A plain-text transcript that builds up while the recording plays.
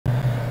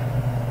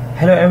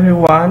Hello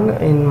everyone,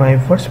 in my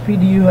first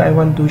video I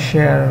want to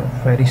share a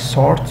very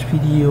short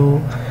video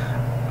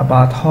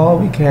about how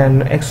we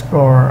can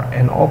explore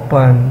and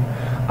open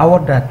our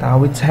data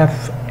which have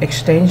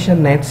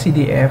extension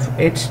Netcdf,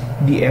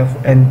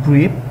 HDF and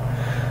grep.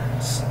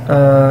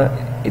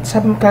 It's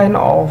some kind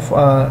of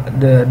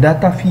the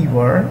data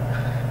viewer,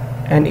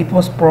 and it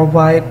was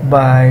provided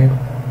by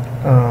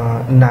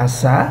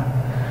NASA.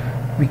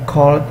 We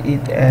called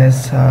it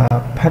as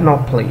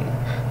PANOPLY.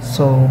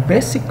 So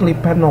basically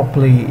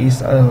PANOPLY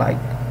is like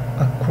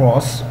a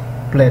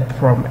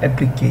cross-platform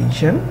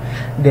application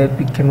that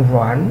we can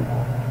run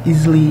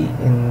easily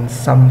in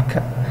some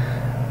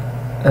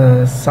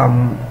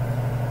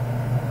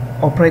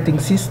operating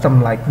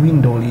system like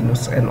Windows,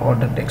 Linux and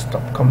other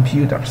desktop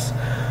computers.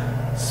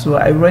 So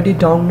I already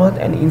download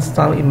and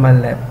install in my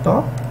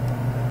laptop.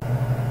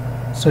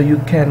 So you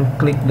can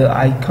click the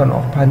icon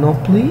of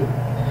PANOPLY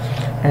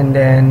and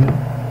then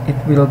it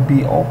will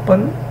be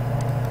open,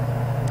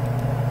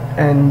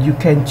 and you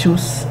can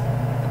choose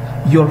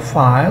your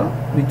file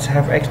which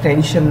have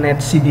extension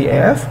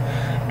Netcdf,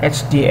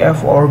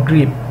 HDF or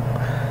grep,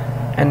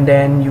 and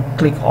then you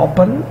click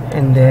open,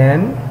 and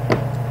then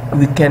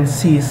we can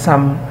see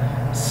some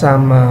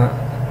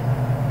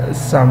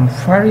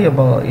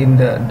variable in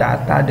the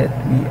data that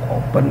we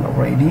open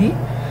already.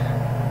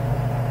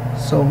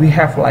 So we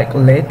have like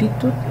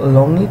latitude,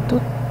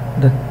 longitude,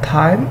 the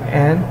time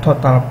and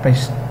total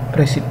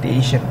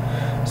precipitation.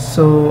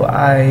 So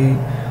I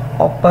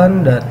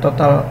open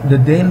the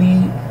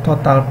daily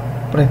total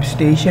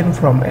precipitation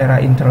from era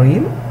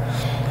interim.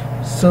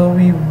 So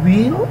we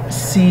will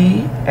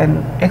see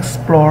and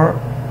explore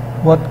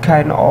what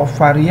kind of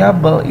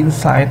variable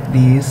inside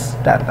this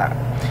data.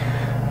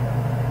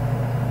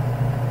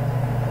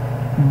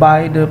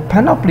 By the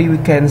PANOPLY we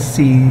can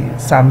see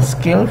some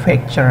scale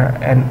factor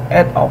and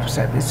add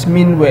offset. It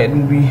means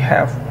when we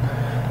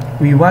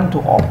want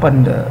to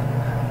open the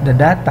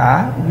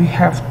data, we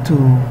have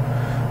to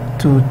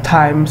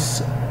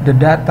times the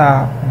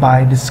data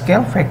by the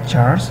scale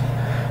factors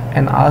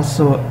and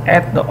also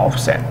add the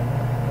offset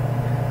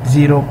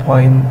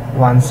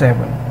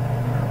 0.17.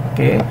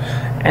 okay,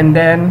 and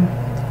then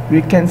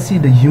we can see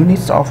the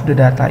units of the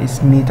data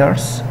is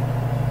meters,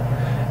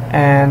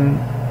 and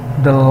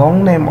the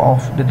long name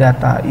of the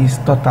data is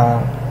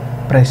total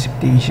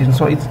precipitation.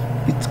 So it's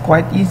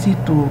quite easy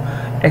to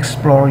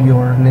explore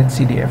your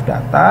Netcdf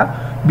data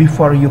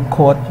before you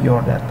code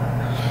your data.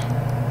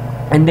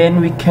 And then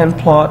we can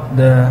plot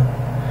the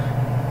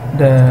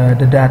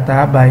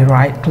data by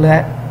right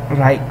click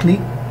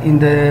in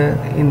the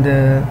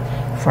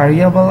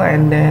variable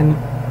and then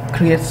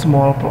create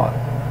small plot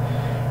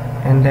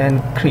and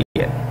then create.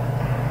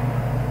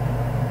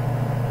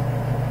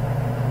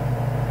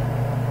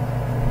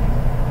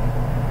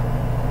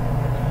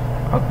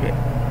 Okay,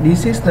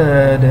 this is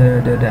the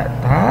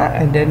data,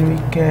 and then we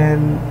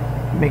can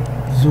make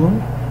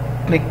zoom,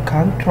 click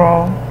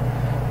Control,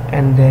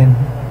 and then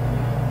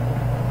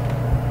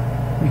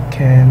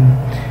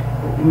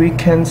we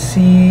can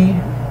see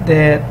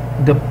that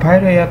the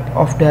period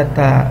of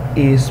data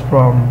is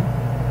from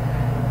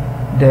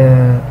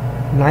the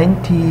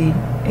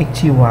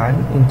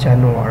 1981 in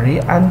January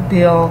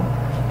until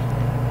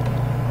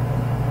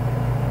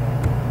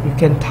you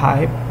can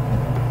type.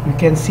 You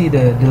can see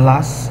the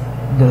last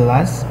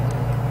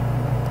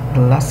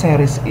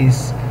series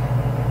is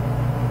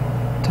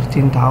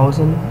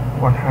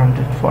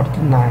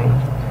 13,149.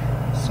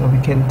 So we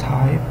can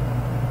type.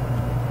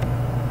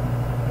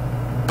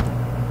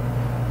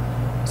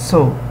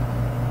 So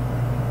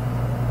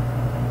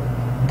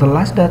the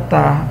last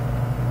data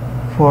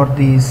for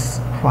this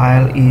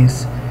file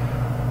is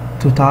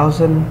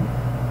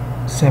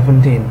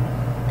 2017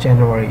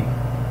 January.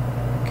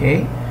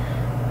 Okay,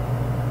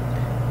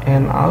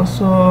 and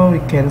also we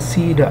can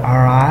see the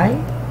RI.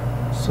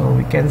 So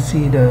we can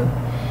see the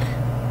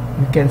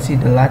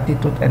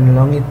latitude and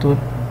longitude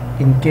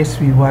in case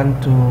we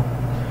want to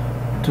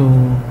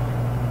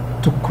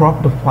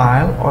crop the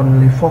file,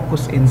 only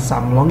focus in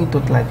some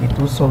longitude,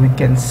 latitude, so we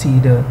can see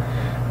the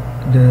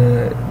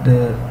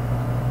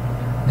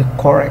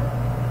correct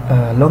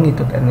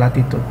longitude and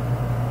latitude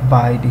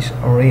by this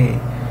array.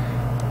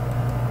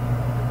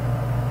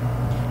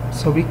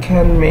 So we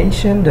can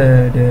mention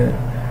the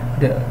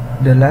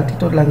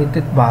latitude,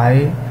 longitude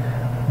by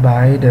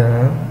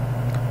the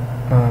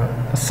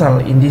cell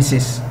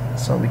indices.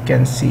 So we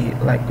can see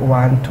like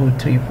 1, 2,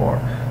 3, 4.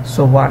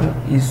 So 1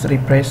 is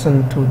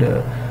represent to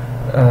the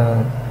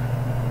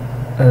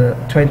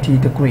 20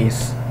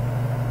 degrees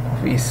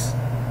of east,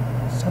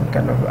 some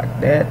kind of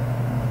like that.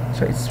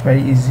 So it's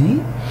very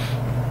easy.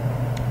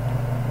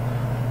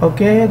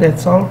 Okay,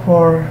 that's all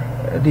for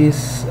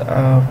this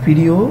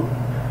video.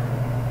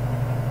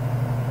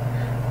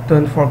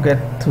 Don't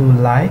forget to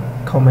like,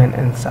 comment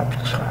and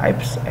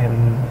subscribe,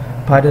 and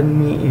pardon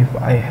me if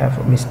I have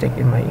a mistake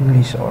in my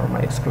English or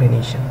my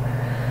explanation.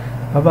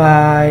 Bye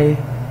bye.